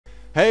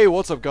Hey,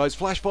 what's up guys,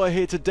 Flashfire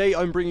here. Today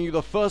I'm bringing you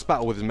the first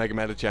battle with his Mega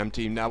Medicham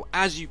team. Now,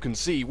 as you can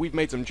see, we've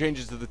made some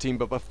changes to the team,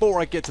 but before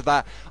I get to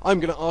that,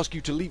 I'm going to ask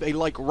you to leave a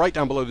like right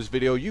down below this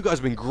video. You guys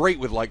have been great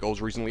with like goals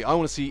recently. I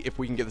want to see if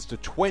we can get this to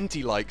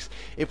 20 likes.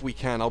 If we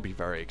can, I'll be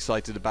very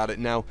excited about it.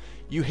 Now,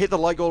 you hit the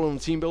like goal on the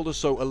team builder,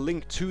 so a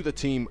link to the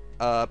team,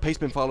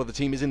 pastebin file of the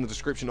team is in the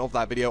description of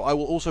that video. I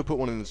will also put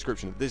one in the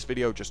description of this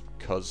video, just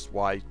cause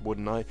why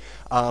wouldn't I?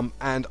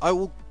 And I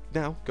will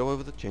now go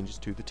over the changes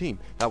to the team.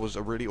 That was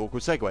a really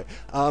awkward segue.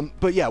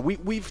 But yeah,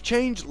 we've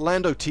changed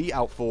Lando T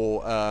out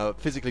for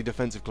physically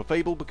defensive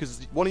Clefable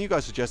because one of you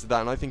guys suggested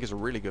that, and I think it's a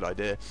really good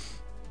idea.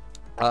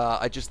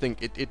 I just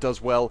think it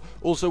does well.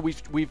 Also,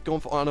 we've gone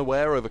for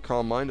Unaware over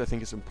Calm Mind. I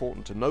think it's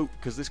important to note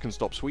because this can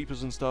stop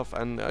sweepers and stuff,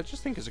 and I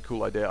just think it's a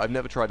cool idea. I've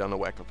never tried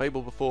Unaware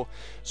Clefable before,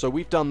 so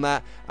we've done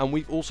that, and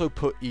we've also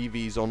put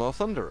EVs on our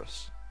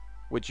Thunderous,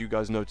 which you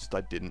guys noticed I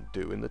didn't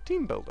do in the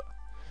team builder.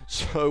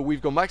 So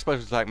we've got max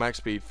special attack, max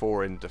speed,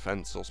 4 in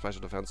defense or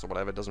special defense or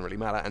whatever, it doesn't really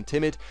matter, and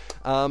timid,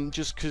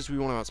 just because we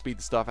want to outspeed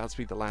the stuff,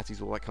 outspeed the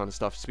latties, all that kind of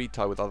stuff, speed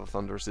tie with other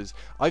Thunderouses.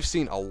 I've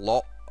seen a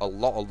lot of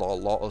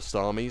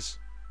Starmies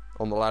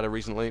on the ladder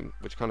recently,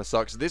 which kind of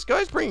sucks. This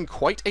guy's bringing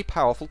quite a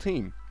powerful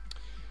team.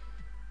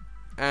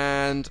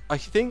 And I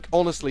think,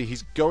 honestly,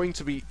 he's going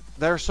to be...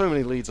 There are so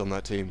many leads on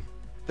that team.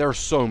 There are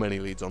so many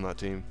leads on that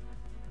team.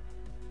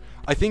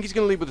 I think he's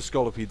going to lead with the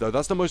Scolipede, though.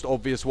 That's the most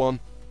obvious one.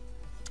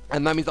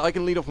 And that means that I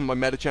can lead off with my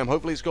Medicham.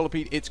 Hopefully it's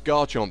Scolipede. It's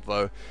Garchomp,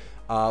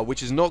 though.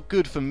 Which is not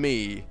good for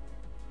me.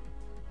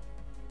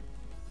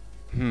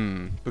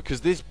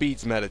 Because this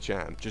beats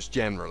Medicham, just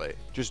generally.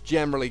 Just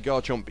generally,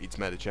 Garchomp beats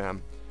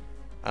Medicham.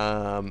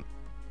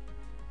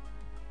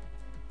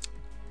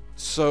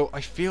 So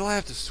I feel I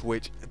have to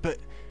switch. But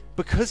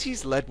because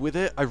he's led with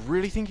it, I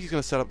really think he's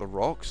going to set up the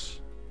rocks.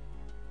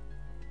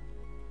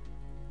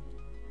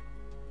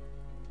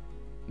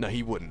 No,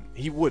 he wouldn't.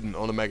 He wouldn't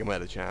on a Mega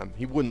Medicham.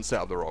 He wouldn't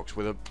set up the rocks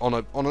with on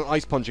an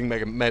ice punching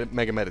Mega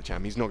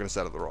Medicham. He's not going to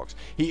set up the rocks.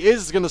 He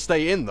is going to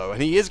stay in though, and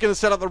he is going to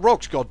set up the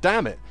rocks. God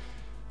damn it!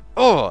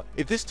 Oh,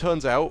 if it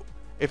turns out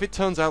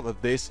that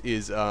this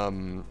is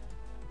friggin'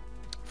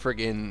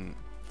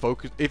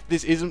 focus, if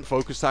this isn't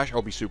Focus Sash,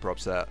 I'll be super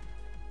upset.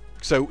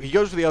 So he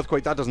goes for the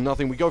Earthquake, that does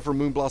nothing. We go for a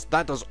Moonblast,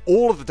 that does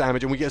all of the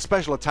damage, and we get a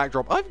special attack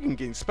drop. I've been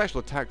getting special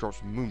attack drops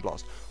from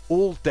Moonblast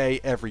all day,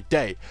 every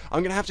day.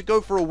 I'm going to have to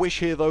go for a Wish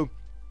here though,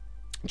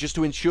 just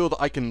to ensure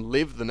that I can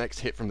live the next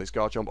hit from this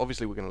Garchomp.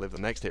 Obviously, we're going to live the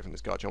next hit from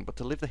this Garchomp, but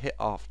to live the hit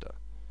after,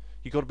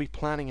 you got to be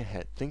planning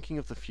ahead, thinking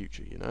of the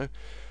future, you know?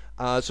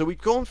 So we've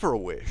gone for a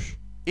Wish.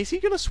 Is he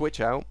going to switch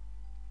out?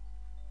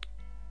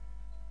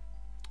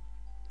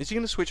 Is he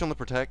going to switch on the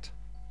Protect?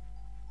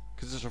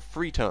 Because it's a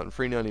free turn,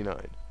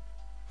 399.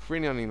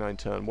 399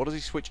 turn. What does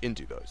he switch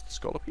into, though? Is the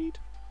Scolipede?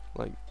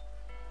 Like...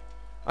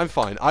 I'm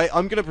fine.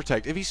 I'm going to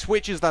Protect. If he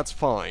switches, that's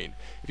fine.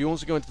 If he wants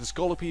to go into the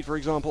Scolipede, for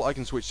example, I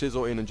can switch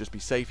Scizor in and just be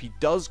safe. He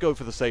does go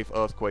for the safe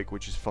Earthquake,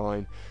 which is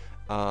fine.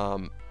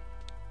 And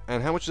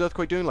how much is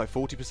Earthquake doing? Like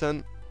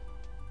 40%?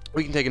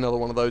 We can take another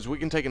one of those. We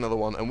can take another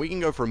one, and we can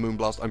go for a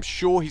Moonblast. I'm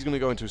sure he's going to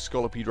go into a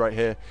Scolipede right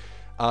here.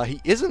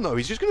 He isn't, though.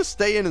 He's just going to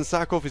stay in and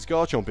sack off his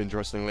Garchomp,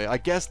 interestingly. I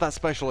guess that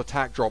special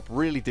attack drop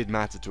really did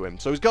matter to him.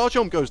 So his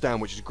Garchomp goes down,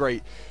 which is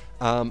great.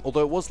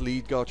 Although it was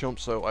lead Garchomp,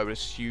 so I would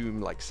assume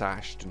like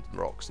sashed and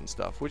rocks and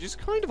stuff, which is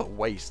kind of a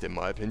waste in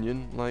my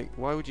opinion. Like,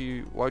 why would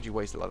you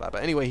waste it like that?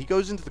 But anyway, he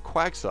goes into the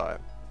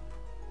Quagsire.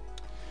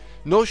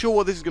 Not sure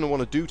what this is going to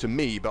want to do to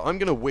me, but I'm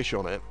going to Wish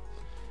on it.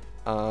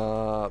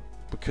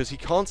 Because he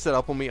can't set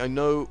up on me. I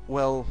know,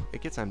 well,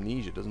 it gets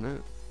Amnesia, doesn't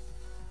it?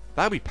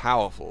 That would be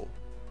powerful.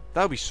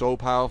 That would be so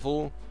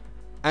powerful.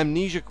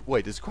 Amnesia,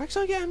 wait, does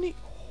Quagsire get Amnesia?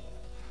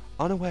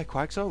 Unaware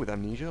Quagsire with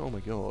Amnesia? Oh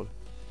my god.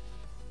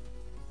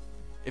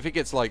 If it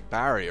gets, like,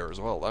 Barrier as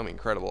well, that would be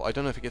incredible. I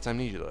don't know if it gets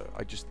Amnesia, though.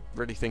 I just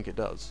really think it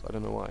does. I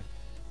don't know why.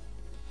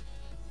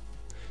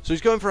 So he's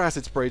going for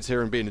Acid Sprays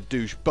here and being a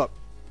douche, but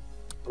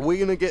we're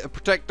going to get a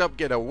Protect up,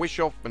 get a Wish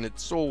off, and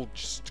it's all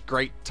just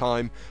great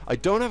time. I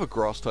don't have a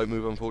Grass-type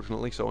move,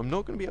 unfortunately, so I'm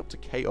not going to be able to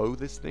KO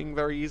this thing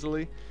very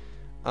easily.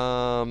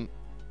 But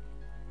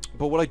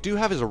what I do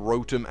have is a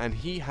Rotom, and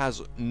he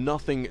has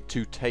nothing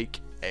to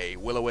take a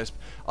Will-O-Wisp.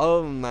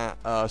 Other than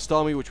that,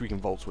 Starmie, which we can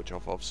Volt Switch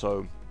off of,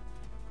 so...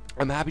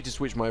 I'm happy to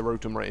switch my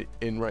Rotom right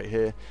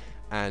here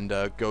and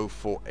go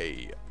for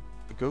the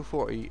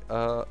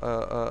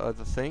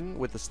thing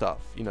with the stuff,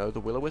 you know, the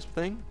Will-O-Wisp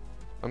thing.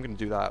 I'm going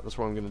to do that. That's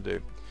what I'm going to do.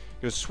 I'm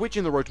going to switch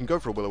in the Rotom, go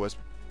for a Will-O-Wisp,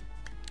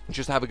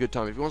 just have a good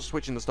time. If he wants to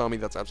switch in the Starmie,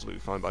 that's absolutely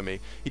fine by me.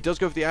 He does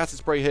go for the Acid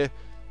Spray here.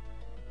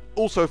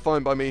 Also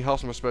fine by me.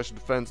 Half my special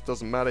defense,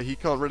 doesn't matter. He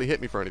can't really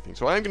hit me for anything.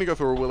 So I am going to go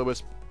for a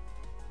Will-O-Wisp.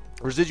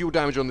 Residual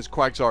damage on this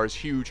Quagsire is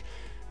huge.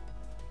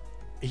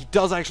 He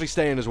does actually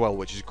stay in as well,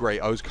 which is great.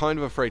 I was kind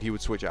of afraid he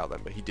would switch out then,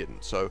 but he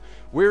didn't. So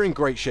we're in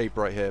great shape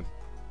right here.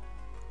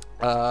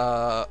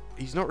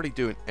 He's not really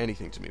doing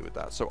anything to me with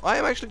that. So I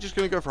am actually just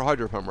going to go for a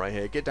Hydro Pump right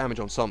here. Get damage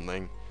on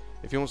something.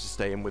 If he wants to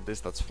stay in with this,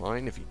 that's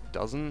fine. If he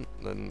doesn't,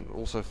 then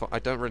also fine. I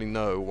don't really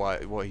know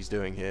what he's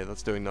doing here.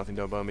 That's doing nothing.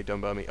 Don't burn me. Don't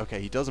burn me. Okay,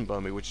 he doesn't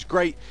burn me, which is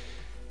great.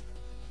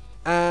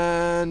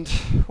 And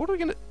what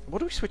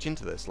do we switch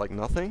into this? Like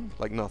nothing?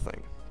 Like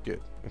nothing.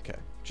 Good. Okay.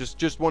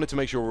 Just wanted to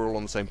make sure we're all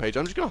on the same page.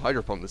 I'm just gonna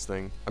Hydro Pump this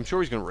thing. I'm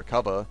sure he's gonna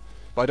recover,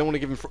 but I don't want to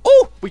give him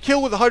oh! We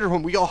kill with the Hydro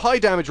Pump. We got a high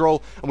damage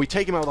roll, and we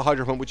take him out with the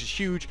Hydro Pump, which is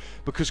huge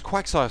because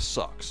Quagsire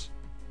sucks.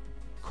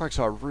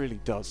 Quagsire really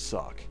does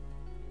suck.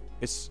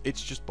 It's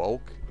just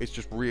bulk. It's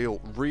just real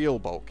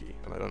bulky,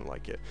 and I don't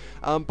like it.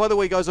 By the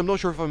way, guys, I'm not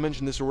sure if I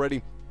mentioned this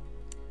already,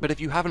 but if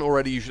you haven't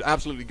already, you should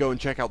absolutely go and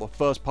check out the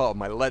first part of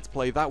my Let's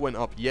Play. That went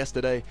up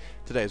yesterday.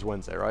 Today is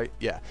Wednesday, right?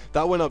 Yeah,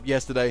 that went up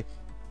yesterday.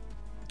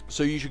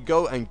 So you should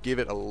go and give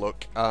it a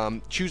look.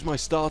 Choose my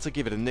starter,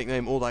 give it a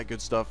nickname, all that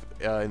good stuff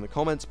in the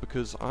comments,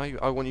 because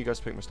I want you guys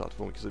to pick my starter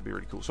for me, because it'd be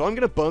really cool. So I'm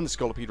going to burn the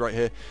Scolipede right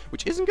here,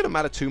 which isn't going to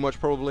matter too much,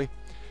 probably.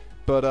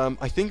 But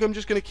I think I'm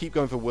just going to keep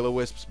going for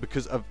Will-O-Wisps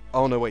because of...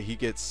 Oh, no, wait, he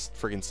gets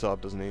friggin' sub,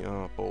 doesn't he?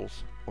 Oh,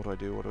 balls. What do I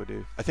do? What do I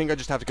do? I think I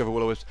just have to go for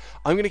Will-O-Wisps.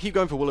 I'm going to keep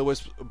going for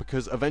Will-O-Wisps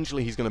because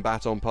eventually he's going to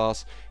Baton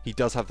Pass. He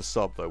does have the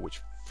sub, though,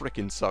 which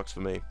frickin' sucks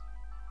for me.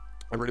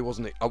 I really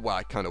wasn't... well,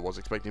 I kind of was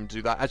expecting him to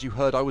do that. As you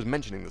heard, I was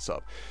mentioning the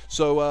sub.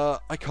 So,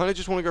 I kind of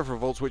just want to go for a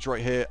Volt Switch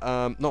right here.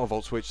 Not a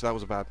Volt Switch. That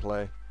was a bad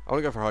play. I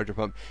want to go for Hydro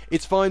Pump.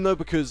 It's fine, though,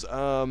 because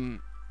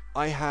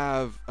I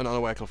have an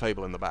Unaware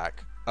Clefable in the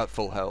back at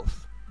full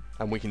health.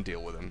 And we can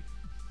deal with him.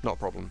 Not a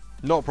problem.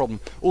 Not a problem.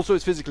 Also,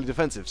 it's physically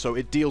defensive, so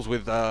it deals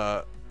with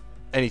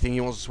anything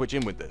he wants to switch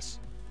in with this.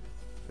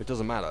 It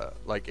doesn't matter.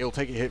 Like, it'll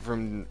take a hit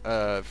from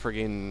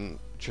friggin...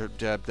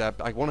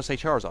 I want to say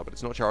Charizard, but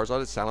it's not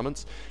Charizard, it's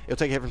Salamence. It'll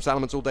take a hit from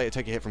Salamence all day, it'll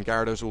take a hit from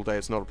Gyarados all day,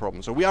 it's not a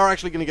problem. So we are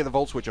actually going to get the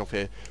Volt Switch off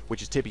here,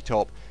 which is tippy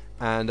top,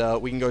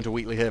 and we can go into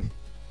Wheatley here.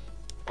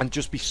 And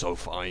just be so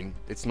fine.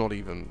 It's not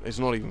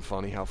even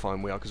funny how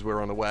fine we are because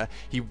we're unaware.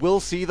 He will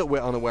see that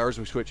we're unaware as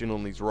we switch in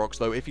on these rocks,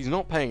 though. If he's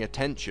not paying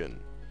attention,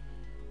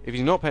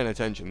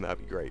 that'd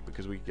be great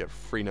because we get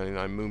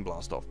 399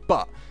 Moonblast off.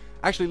 But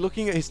actually,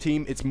 looking at his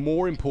team, it's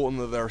more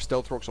important that there are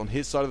Stealth Rocks on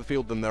his side of the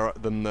field than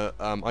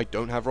I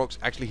don't have rocks.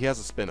 Actually, he has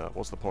a Spinner.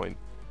 What's the point?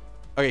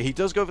 Okay, he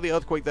does go for the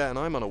Earthquake there, and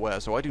I'm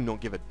unaware, so I do not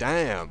give a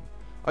damn.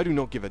 I do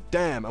not give a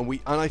damn, and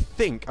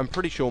I'm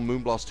pretty sure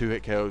Moonblast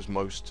 2-hit KOs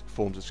most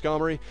forms of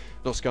Skarmory.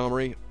 Not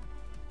Skarmory.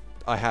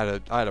 I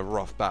had a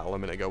rough battle a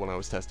minute ago when I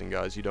was testing,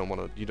 guys. You don't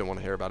want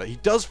to hear about it. He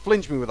does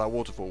flinch me with that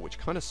Waterfall, which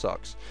kind of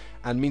sucks,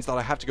 and means that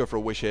I have to go for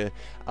a Wish here.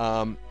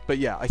 But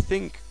yeah, I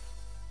think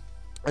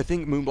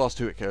Moonblast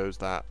 2-hit KOs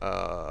that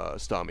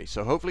start me.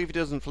 So hopefully, if he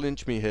doesn't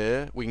flinch me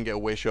here, we can get a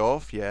Wish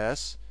off.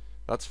 Yes,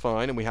 that's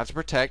fine, and we have to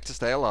protect to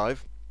stay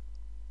alive.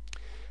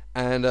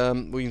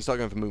 And we can start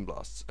going for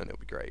Moonblasts, and it'll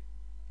be great.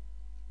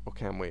 Or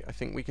can we? I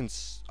think we can.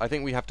 I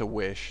think we have to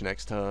Wish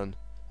next turn.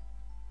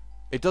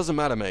 It doesn't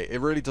matter, mate.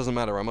 It really doesn't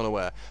matter. I'm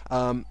unaware.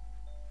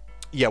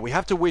 Yeah, we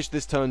have to Wish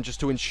this turn just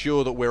to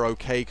ensure that we're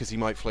okay, because he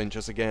might flinch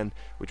us again,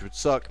 which would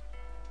suck.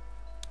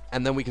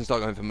 And then we can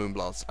start going for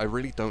Moonblasts. I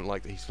really don't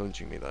like that he's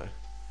flinching me, though.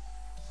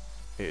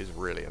 It is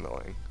really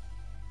annoying.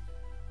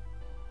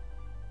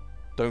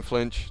 Don't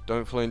flinch.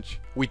 Don't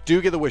flinch. We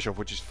do get the Wish off,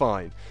 which is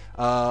fine.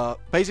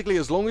 Basically,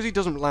 as long as he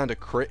doesn't land a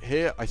crit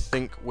here, I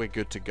think we're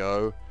good to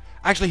go.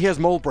 Actually, he has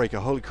Mold Breaker.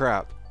 Holy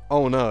crap.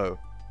 Oh, no.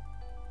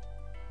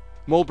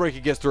 Mold Breaker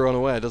gets through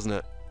unaware, doesn't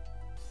it?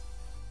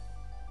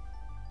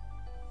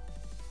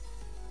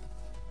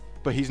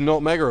 But he's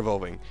not Mega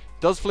Evolving.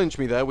 Does flinch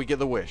me there. We get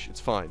the Wish. It's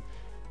fine.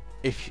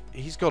 If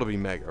he's got to be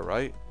Mega,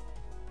 right?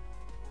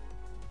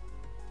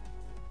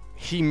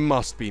 He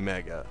must be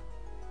Mega.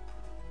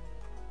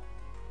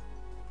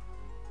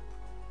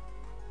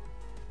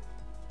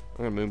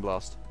 I'm going to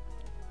Moonblast.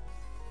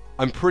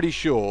 I'm pretty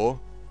sure...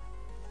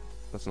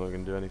 That's not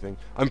going to do anything.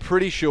 I'm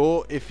pretty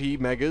sure if he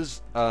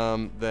Megas,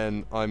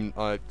 then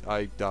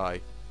I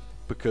die.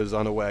 Because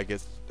Unaware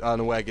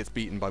gets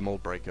beaten by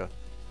Mold Breaker.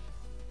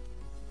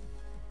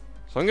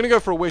 So I'm going to go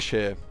for a Wish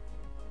here.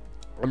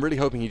 I'm really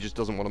hoping he just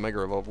doesn't want to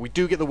Mega Evolve. We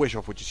do get the Wish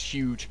off, which is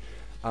huge.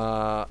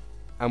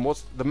 And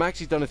what's the max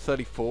he's done is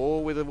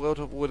 34 with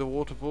a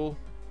Waterfall.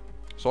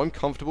 So I'm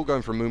comfortable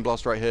going for a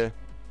Moonblast right here.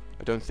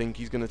 I don't think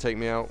he's going to take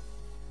me out.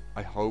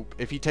 I hope.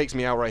 If he takes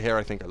me out right here,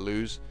 I think I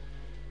lose.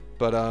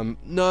 But,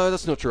 no,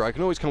 that's not true. I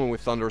can always come in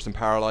with Thunderous and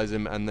paralyze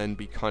him and then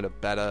be kind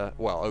of better.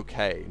 Well,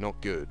 okay.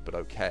 Not good, but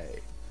okay.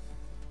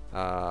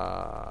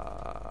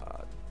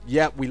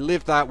 Yeah, we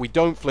live that. We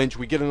don't flinch.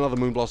 We get another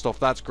Moonblast off.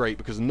 That's great,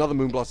 because another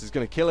Moonblast is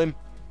going to kill him.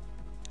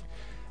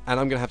 And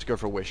I'm going to have to go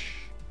for a Wish.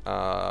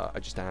 I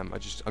just am. I'm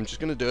just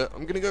going to do it.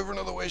 I'm going to go for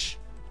another Wish.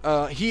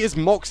 He is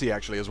Moxie,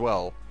 actually, as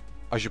well.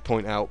 I should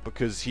point out,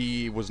 because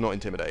he was not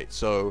Intimidate.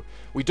 So,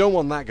 we don't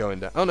want that going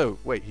down. Oh, no.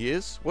 Wait, he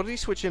is? What did he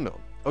switch in on?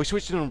 Oh, he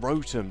switched in on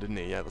Rotom, didn't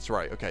he? Yeah, that's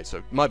right. Okay,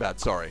 so, my bad.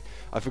 Sorry.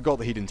 I forgot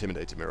that he'd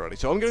intimidated me already.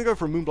 So, I'm going to go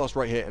for a Moonblast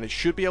right here, and it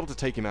should be able to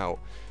take him out.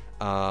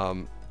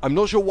 I'm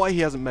not sure why he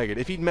hasn't Mega'd.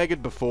 If he'd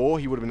Mega'd before,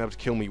 he would have been able to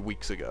kill me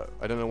weeks ago.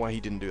 I don't know why he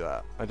didn't do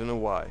that. I don't know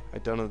why. I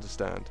don't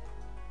understand.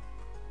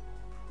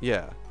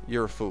 Yeah,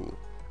 you're a fool.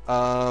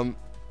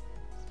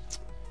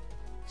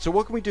 So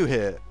what can we do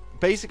here?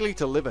 Basically,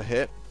 to live a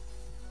hit,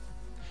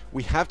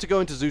 we have to go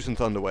into Zeus and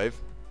Thunderwave.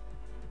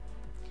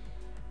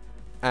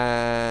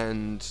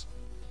 And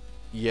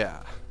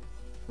yeah,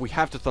 We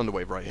have to Thunder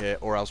Wave right here,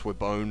 or else we're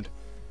boned.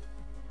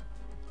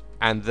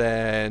 And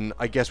then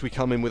I guess we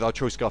come in with our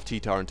Choice Scarf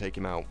T-Tar and take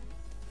him out.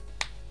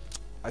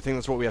 I think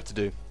that's what we have to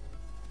do.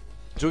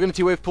 So we're going to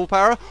T-Wave full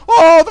power.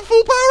 Oh, the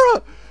full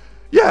power!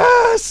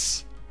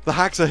 Yes! The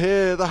hacks are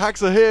here. The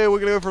hacks are here. We're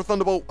going to go for a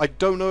Thunderbolt. I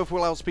don't know if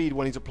we'll outspeed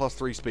when he's at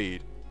 +3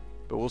 speed.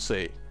 But we'll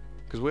see.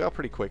 Because we are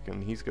pretty quick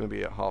and he's going to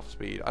be at half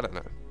speed. I don't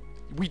know.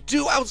 We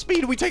do outspeed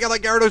and we take out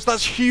that Gyarados.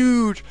 That's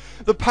huge.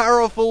 The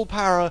powerful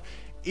para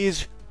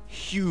is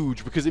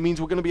huge because it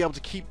means we're going to be able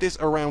to keep this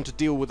around to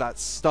deal with that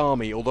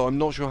Starmie. Although I'm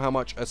not sure how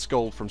much a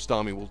Scold from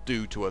Starmie will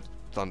do to a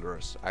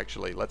Thundurus.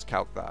 Actually, let's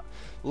calc that.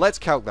 Let's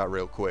calc that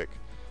real quick.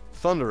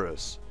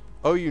 Thundurus.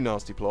 Oh, you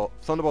nasty plot.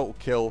 Thunderbolt will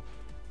kill.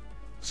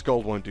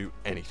 Scold won't do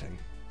anything.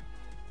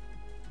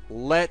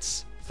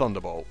 Let's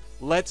Thunderbolt.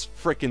 Let's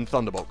frickin'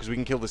 Thunderbolt, because we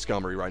can kill this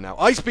Skarmory right now.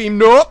 Ice Beam,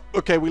 no!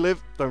 Okay, we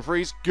live. Don't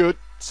freeze. Good.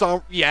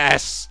 So,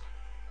 yes!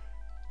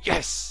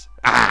 Yes!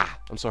 Ah!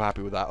 I'm so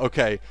happy with that.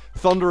 Okay,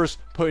 Thundurus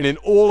putting in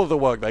all of the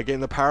work there,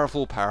 getting the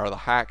powerful power, the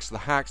hacks, the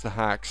hacks, the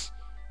hacks.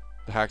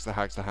 The hacks, the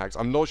hacks, the hacks.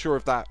 I'm not sure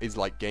if that is,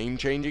 like,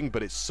 game-changing,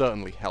 but it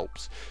certainly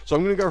helps. So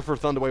I'm going to go for a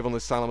Thunder Wave on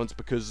this Salamence,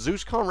 because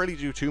Zeus can't really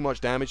do too much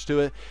damage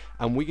to it,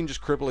 and we can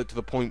just cripple it to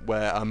the point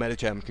where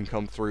Medicham can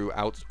come through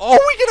out... Oh,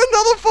 we get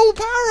another full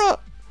power!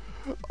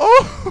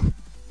 Oh!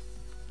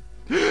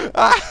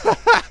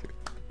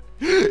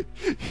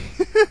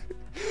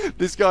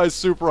 This guy is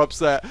super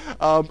upset.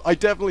 I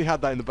definitely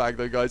had that in the bag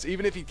though, guys.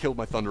 Even if he killed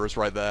my Thundurus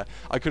right there,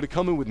 I could have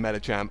come in with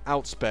Medicham,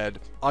 outsped,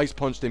 Ice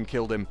Punched him,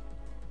 killed him,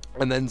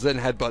 and then Zen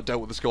Headbutt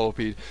dealt with the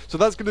Scolipede. So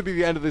that's going to be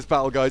the end of this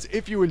battle, guys.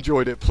 If you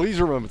enjoyed it, please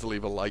remember to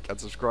leave a like and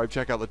subscribe.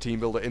 Check out the team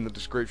builder in the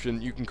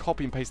description. You can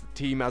copy and paste the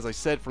team, as I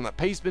said, from that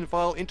pastebin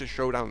file into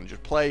Showdown and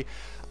just play.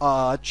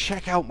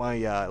 Check out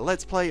my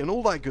Let's Play and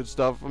all that good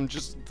stuff. I'm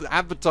just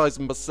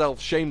advertising myself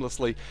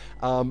shamelessly.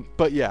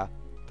 But yeah,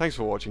 thanks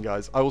for watching,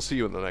 guys. I will see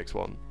you in the next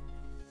one.